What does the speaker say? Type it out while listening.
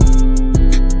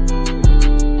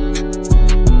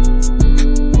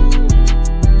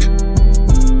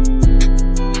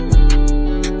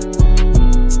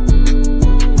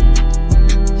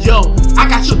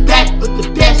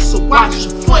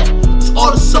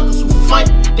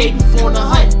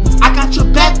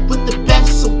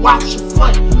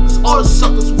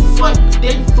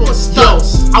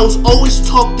I was always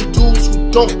taught the dudes who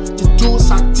don't, the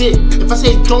dudes I did. If I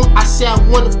say don't, I say I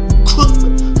wanna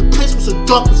Crooklyn. The place was the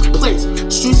darkest place.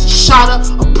 Streets shot up,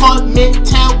 apartment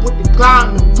town with the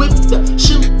grime and whip the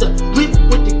shimp the whip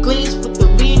with the gleams, with the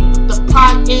lean, with the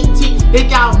pie and tea. They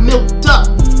got milked up.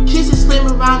 Kids is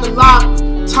slamming around the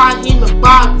lobby. Ty him and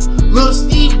Bobby. Lil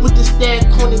Steve with the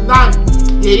stand corner line.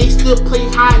 Yeah, they still play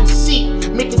hide and seek.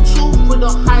 Making two for the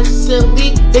high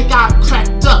league. They got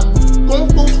cracked up. Grown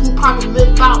folks who probably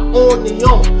live out on their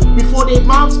own before their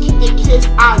moms keep their kids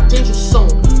out of danger zone.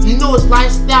 You know his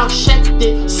lifestyle checked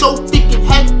it, so thick and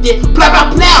hectic. Blah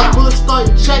blah blah. Bullets start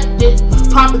injected.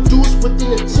 Proper dudes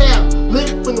within the tail. Live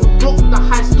from the broke, the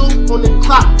high stove on the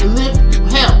clock, and live through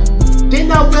hell.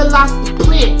 Then I realized the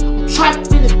plan. I'm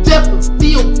trapped in the devil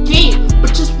field game,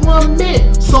 but just one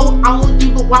man. So I won't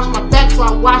even watch my back, so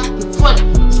I watch the front.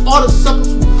 Cause all the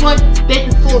suckers who front, they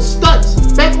be full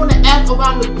stunts. Back on the F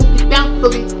around the Bookie down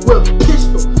Philly with a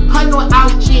pistol. Hunting on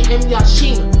Alex G and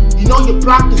Yashina. You know your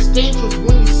block is dangerous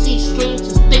when you see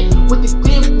strangers. Think with the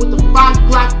glim, with the 5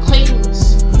 Glock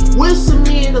claimers. Where's the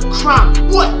man of crime?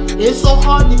 What? It's so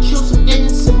hard to kill some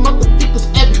innocent motherfuckers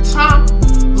every time.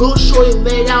 Lil Shorty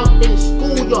laid out in the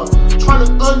schoolyard, trying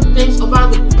to earn things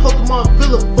around the Pokemon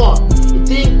Villa farm. It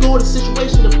didn't go to the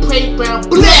situation of playground.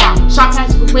 Blah! Shot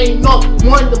past the rain off,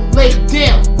 one of them laid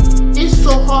down. It's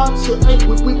so hard to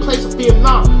we place a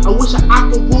Vietnam. I wish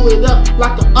I could rule it up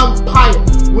like an umpire.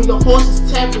 When the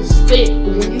horses tap and stay,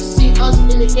 but when you see us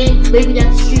in the game, maybe that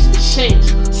the streets can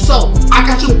change. So I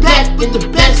got your back with the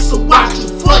best, so watch your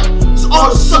front. Cause all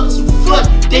the suckers who front,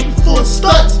 they be full of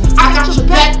stunts. I got your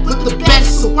back with the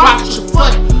best, so watch your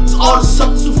front. Cause all the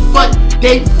suckers who front,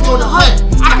 they be full of hunt.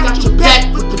 I got your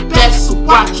back with the best, so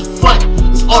watch your front.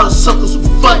 Cause all the suckers who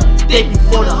front, they be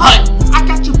full of hunt. I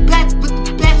got your back with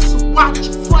the best, so watch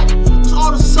your front. Cause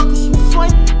all the suckers who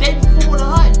front, they be full of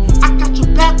hunt. I got your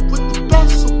back with the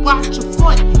best, so watch your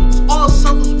front. Cause all the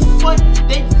suckers who front,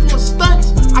 they be full of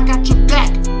stunts. I got your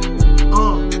back.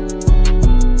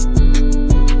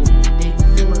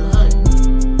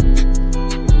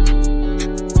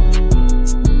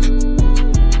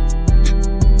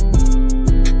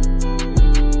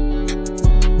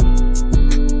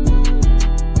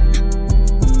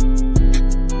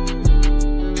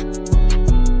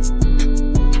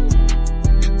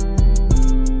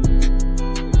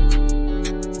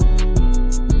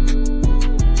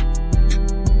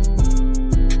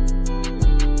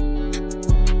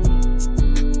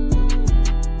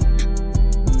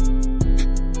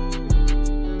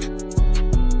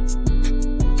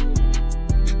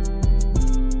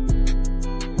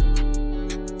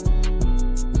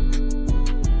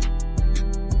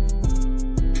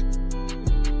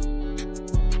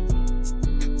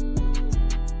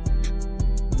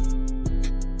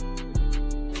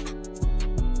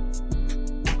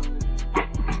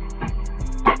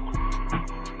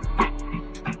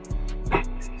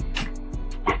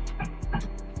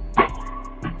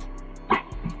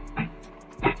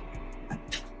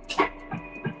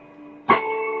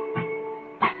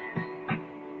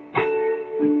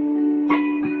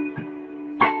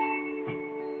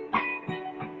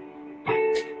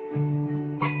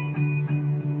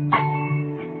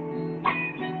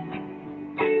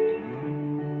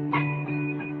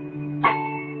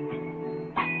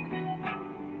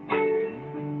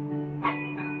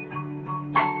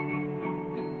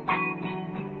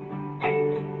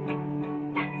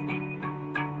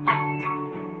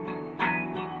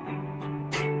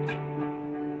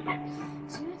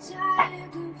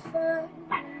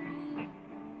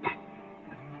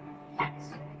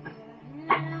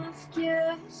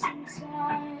 Some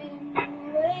time to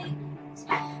wait.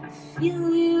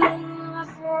 Feel you in my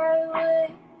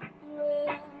highway.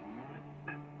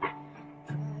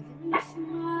 Driving from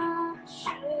my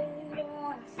straight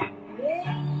off the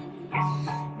rain.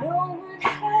 No one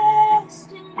has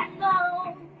to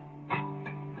know.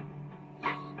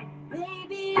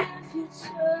 Maybe if you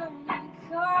turn the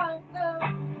car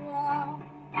around,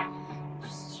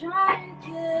 just try to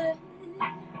get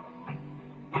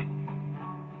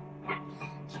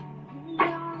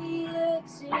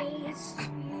it's to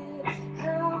you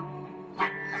how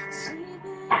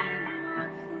sleeping in my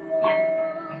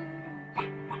clothes,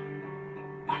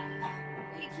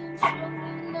 waking from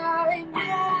the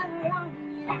nightmare on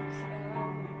your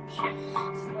couch.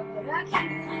 Thought I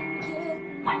couldn't get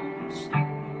much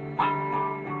more.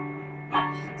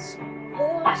 So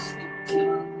lost to go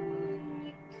when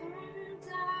you come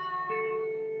down.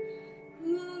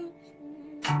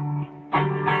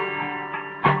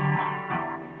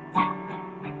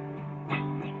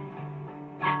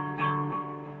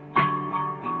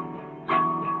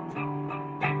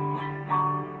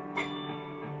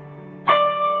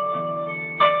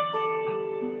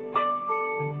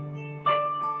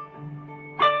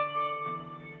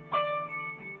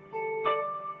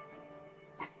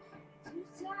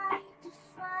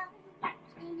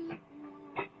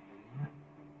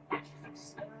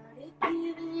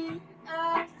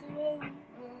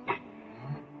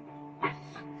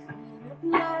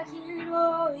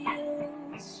 oil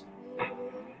spill.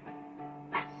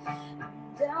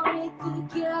 Down at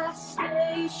the gas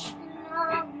station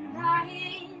all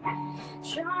night,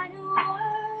 trying to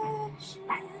wash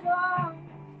it off.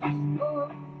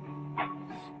 Oh,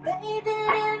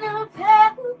 bathing in a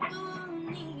pale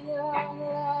neon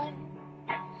light,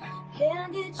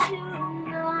 handed you a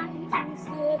knife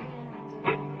with the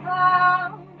handle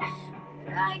out,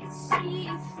 but I could see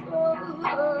you throw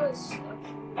a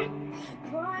sucker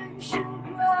punch you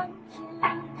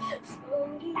broken,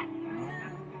 floating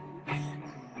room,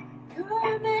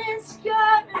 garment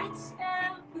scarlet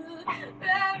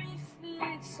temporary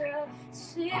fixer,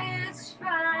 sits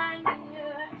fine,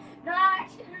 you're not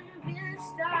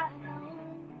convinced I know.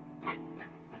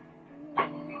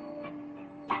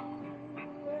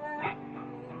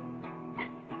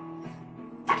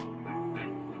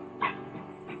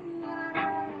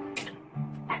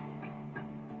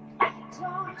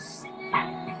 Tossing a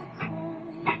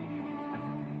coin,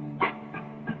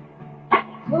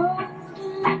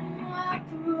 holding my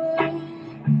breath.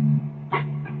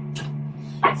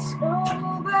 It's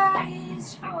nobody's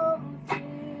fault,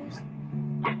 just